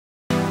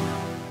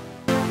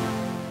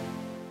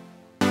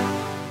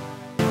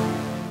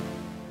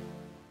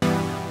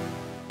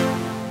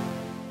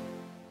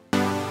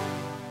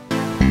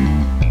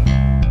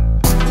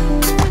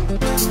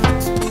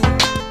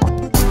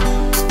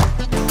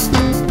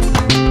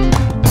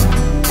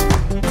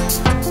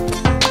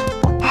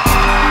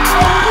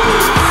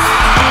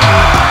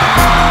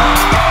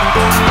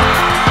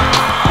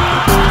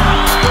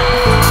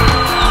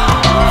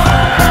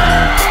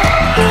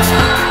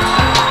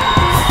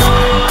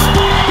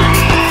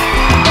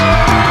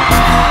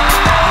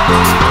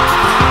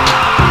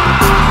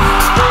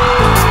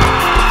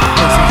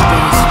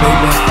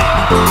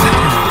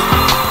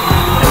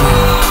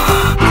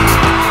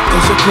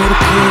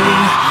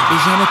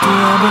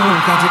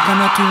tocar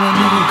na tua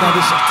nuca,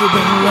 deixar-te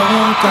bem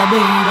louca,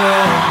 baby.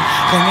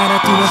 Ganhar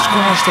as tuas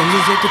costas,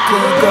 do jeito que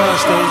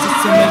gostas, e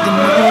sem mais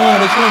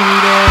demoras,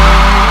 loira.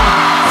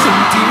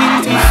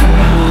 Sentir-te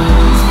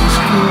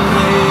escorrer,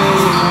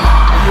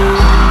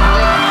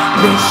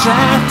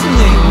 beijar-te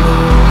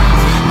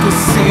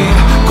enlouquecer,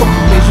 com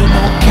um beijo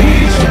no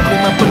queixo,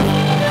 clima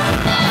perfeito.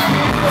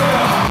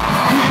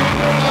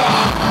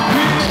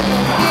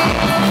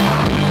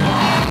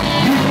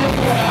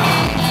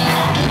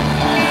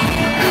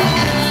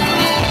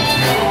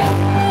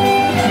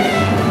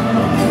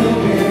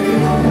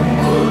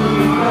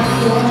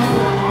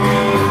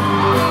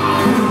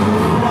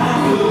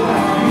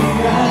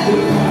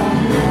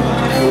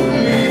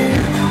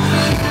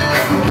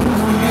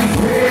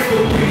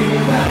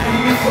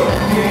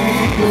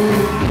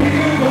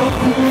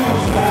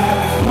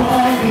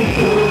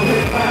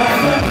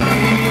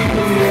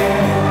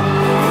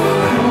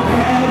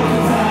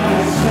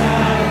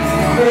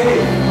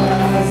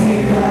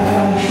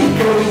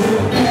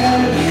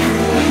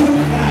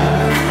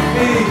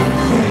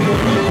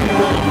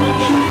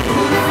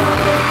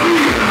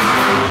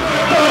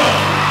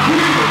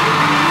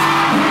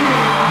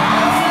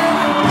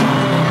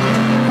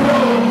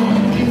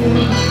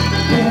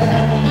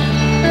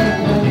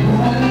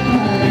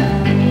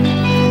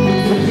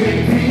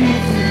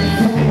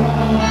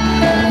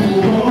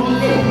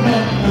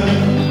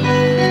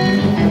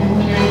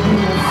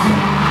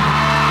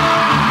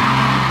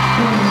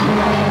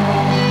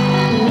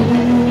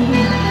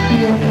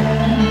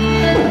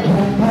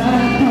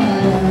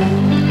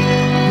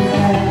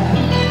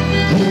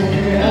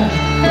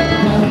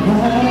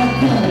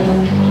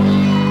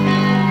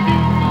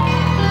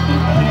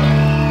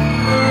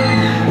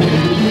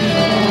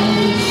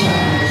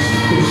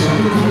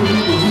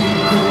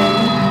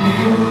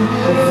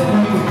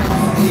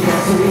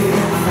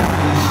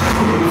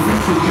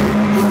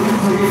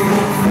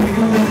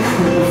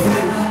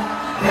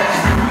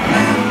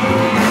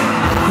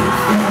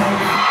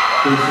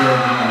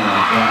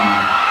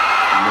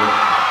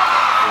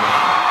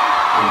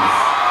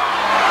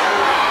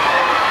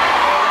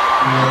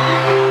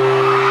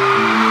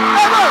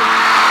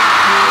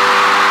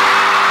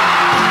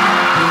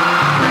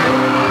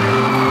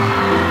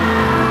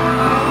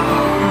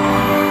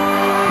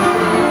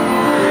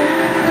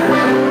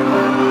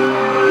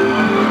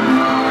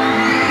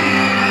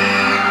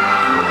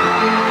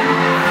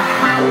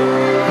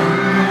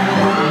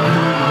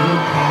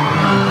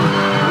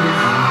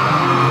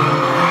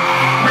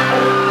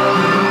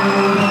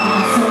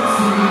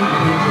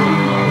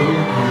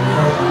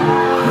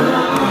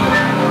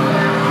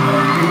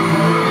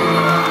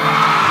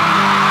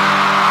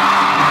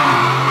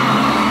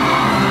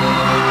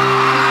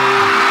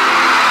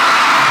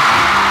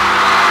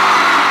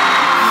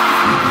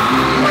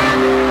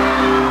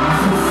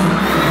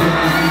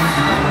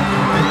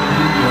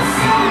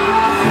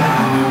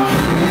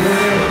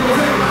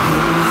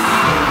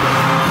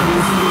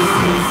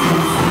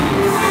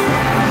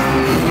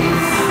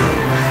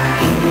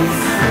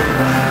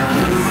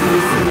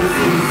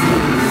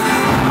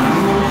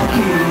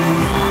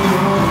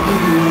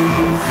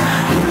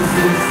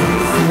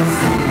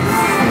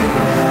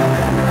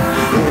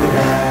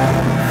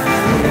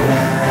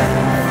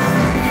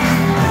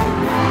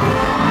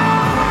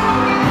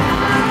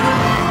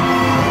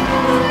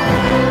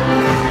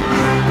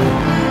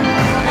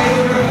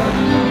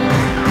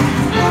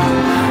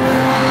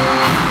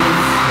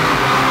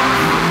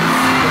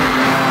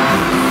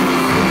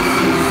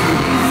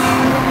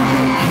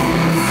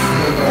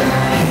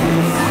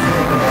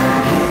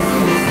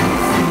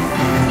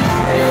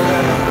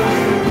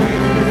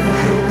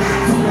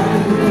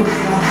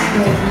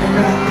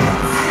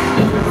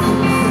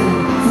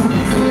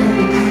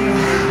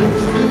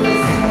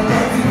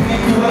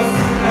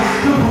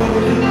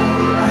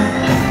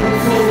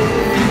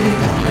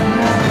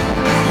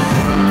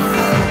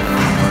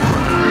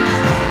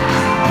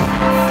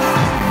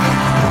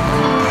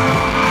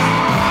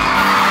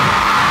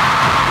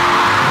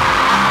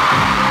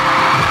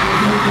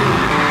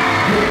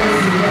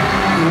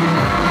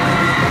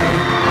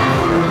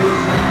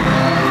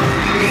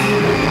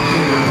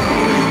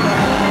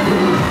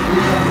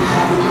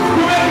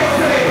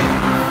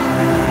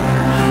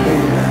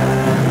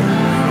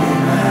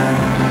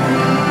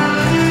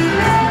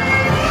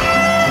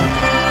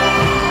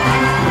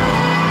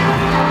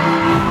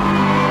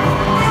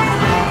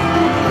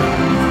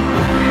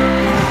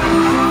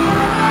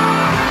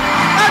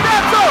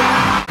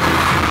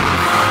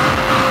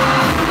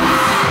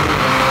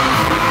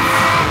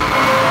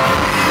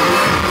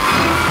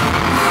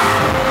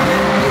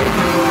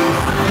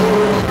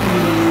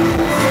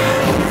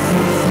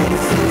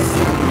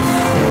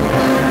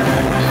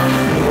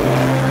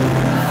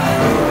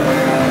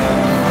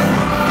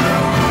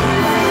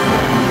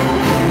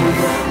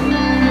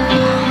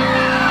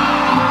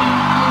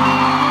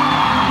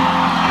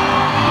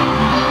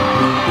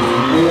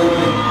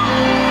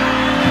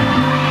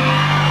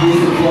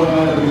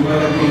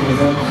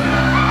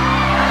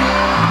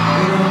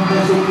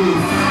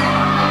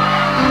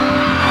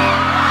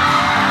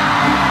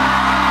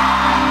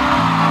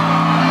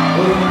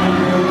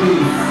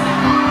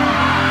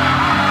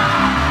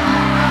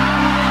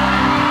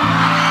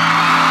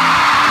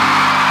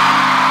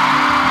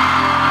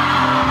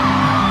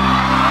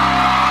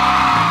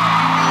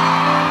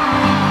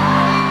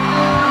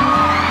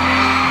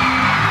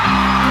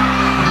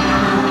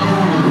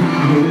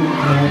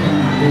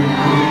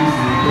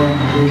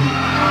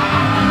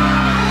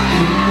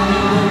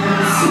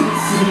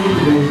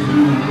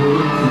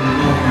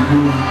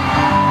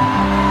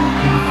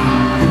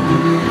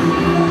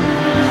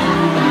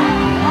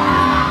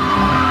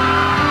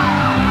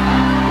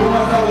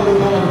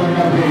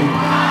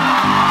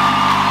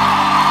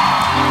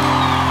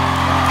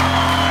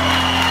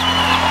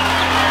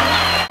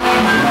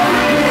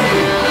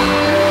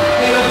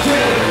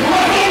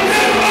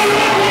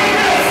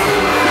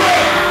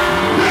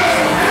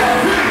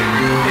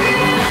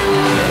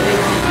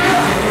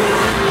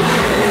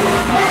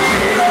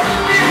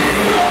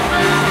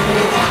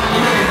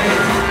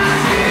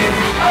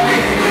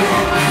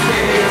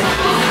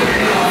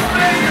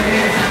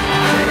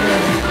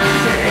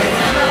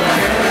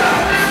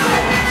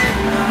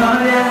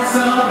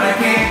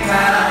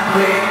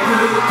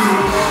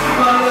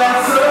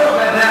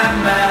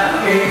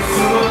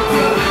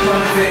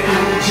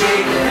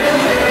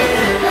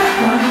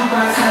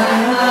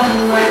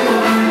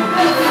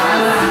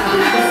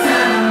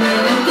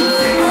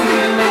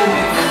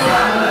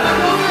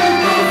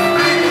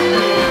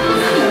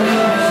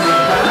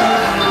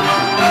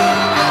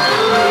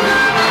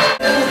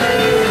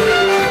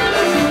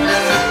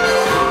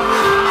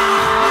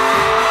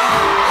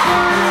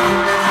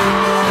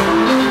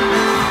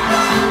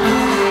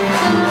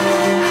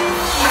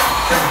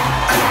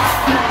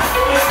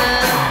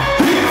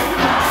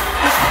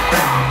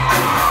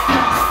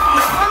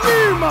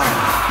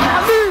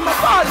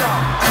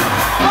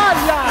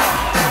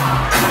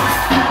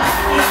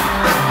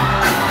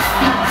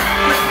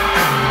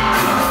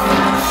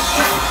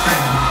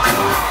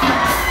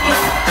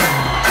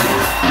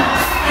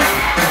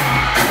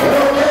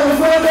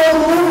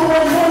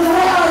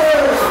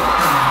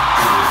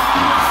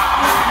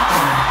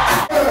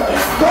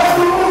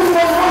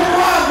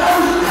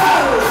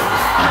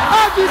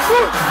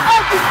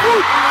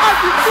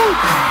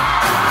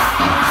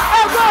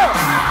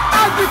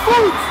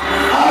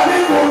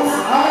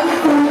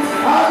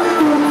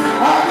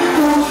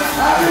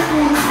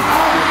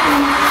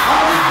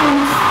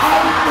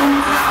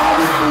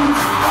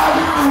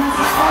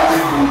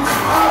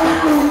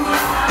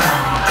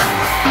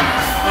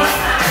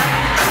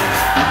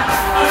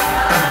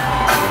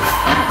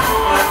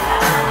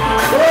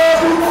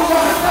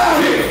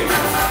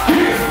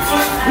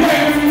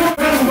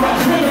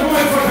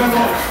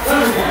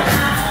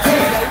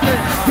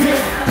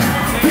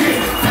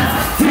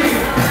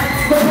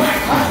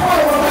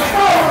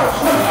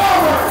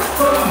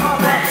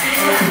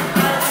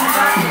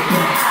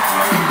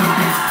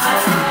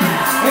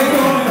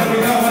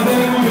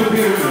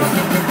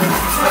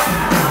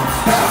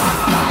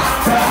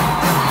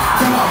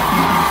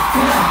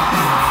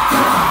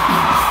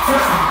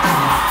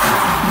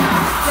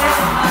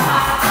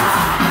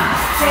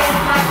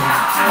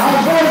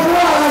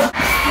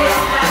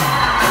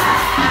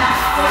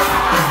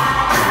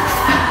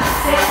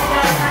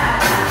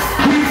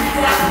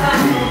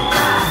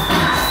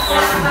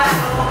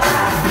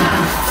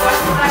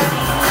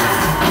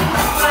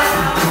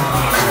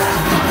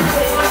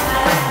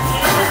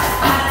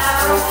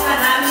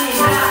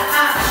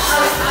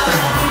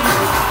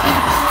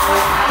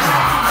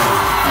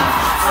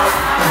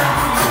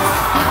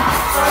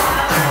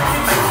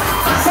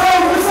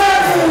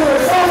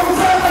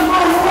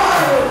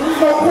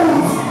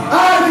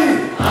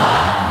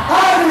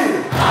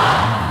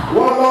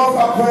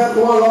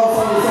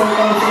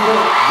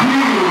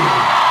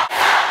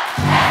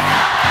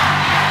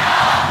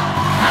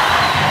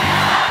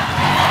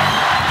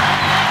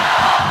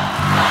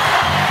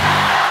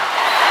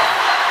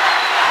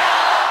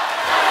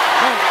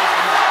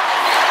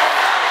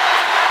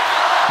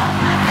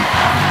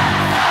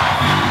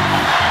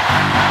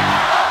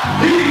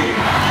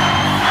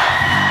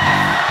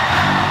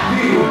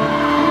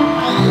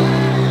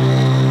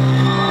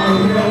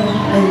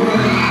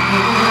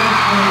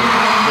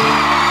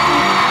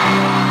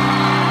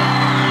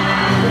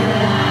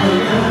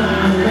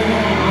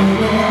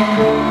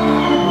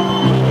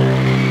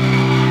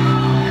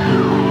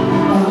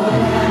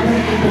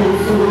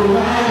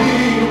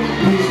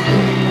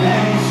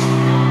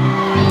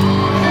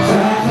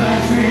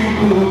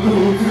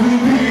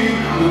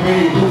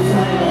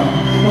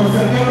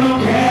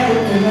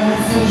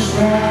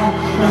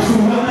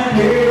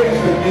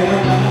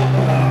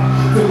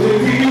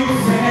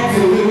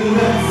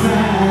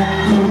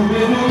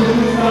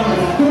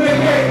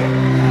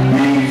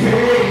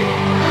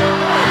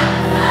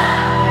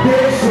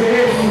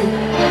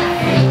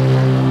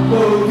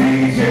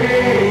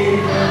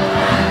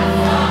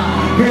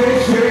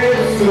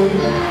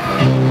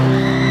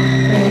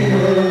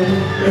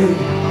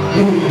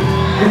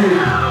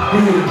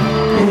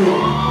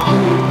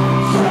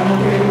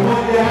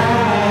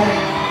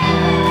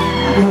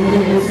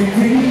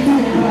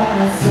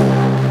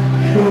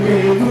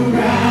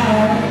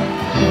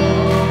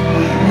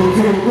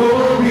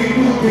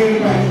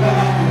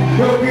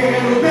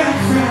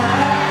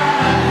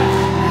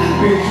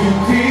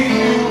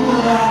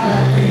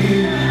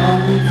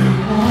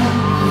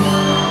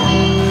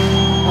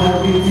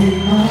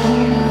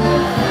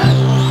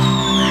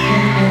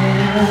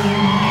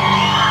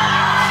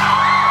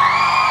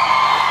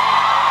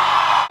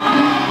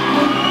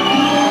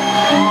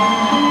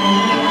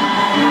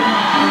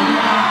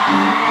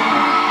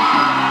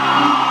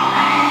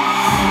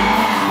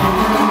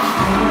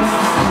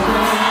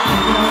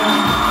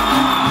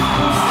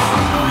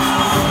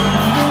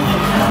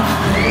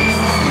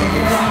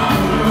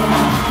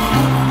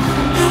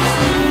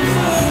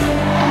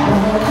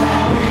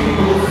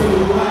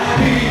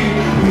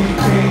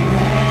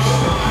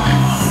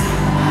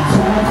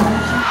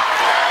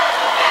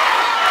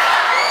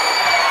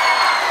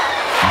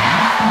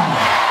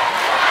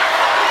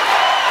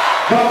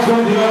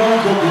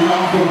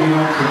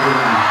 Vamos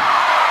continuar.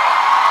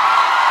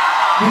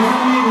 Meus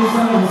amigos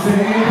estão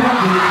sempre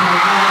aqui.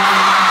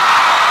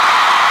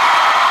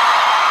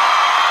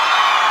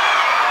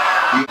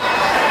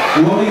 O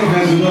homem que me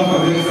ajudou a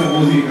fazer essa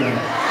música,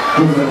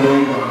 coisa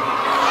doida,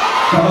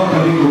 estava para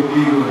vir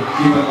comigo,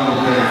 que ia dar o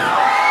pé,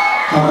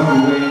 estava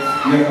doente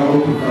e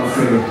acabou por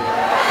falecer.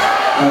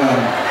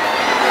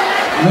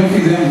 Nós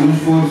fizemos um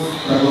esforço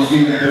para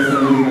conseguir cantar essa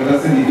música, está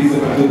sendo difícil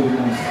para todo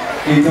mundo.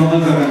 Então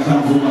nós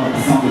arranjamos uma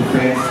versão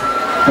diferente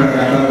para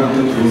cantar com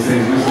todos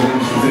vocês, nós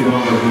queremos fazer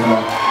vamos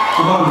ajudar.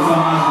 Uma versão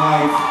mais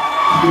light,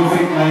 que eu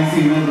sei que lá em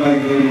cima vai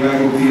ver e vai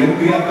curtir. Eu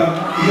queria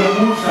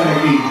muito estar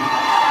aqui,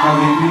 mas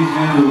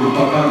infelizmente o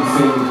papai do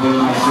céu veio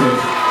mais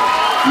cedo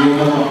e eu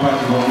não vou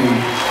parte de ouvir.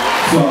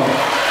 Só.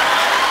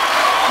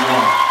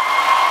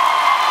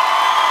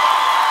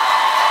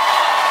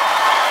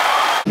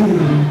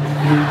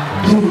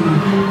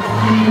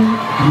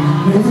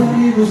 Meus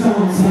amigos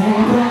estão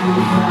sempre a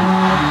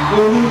gritar,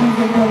 eu não vim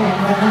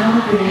colocar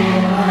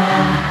pena,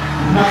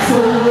 mas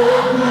sou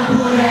louco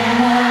por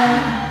ela,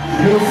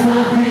 eu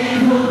sou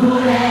vivo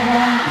por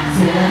ela,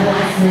 se ela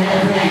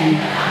serve,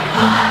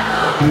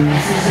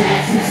 esse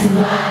jeito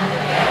suave,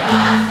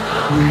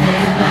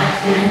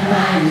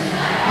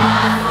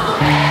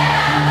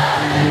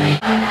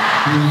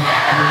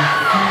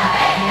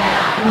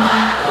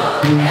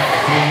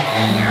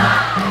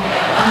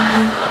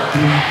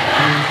 Thank you.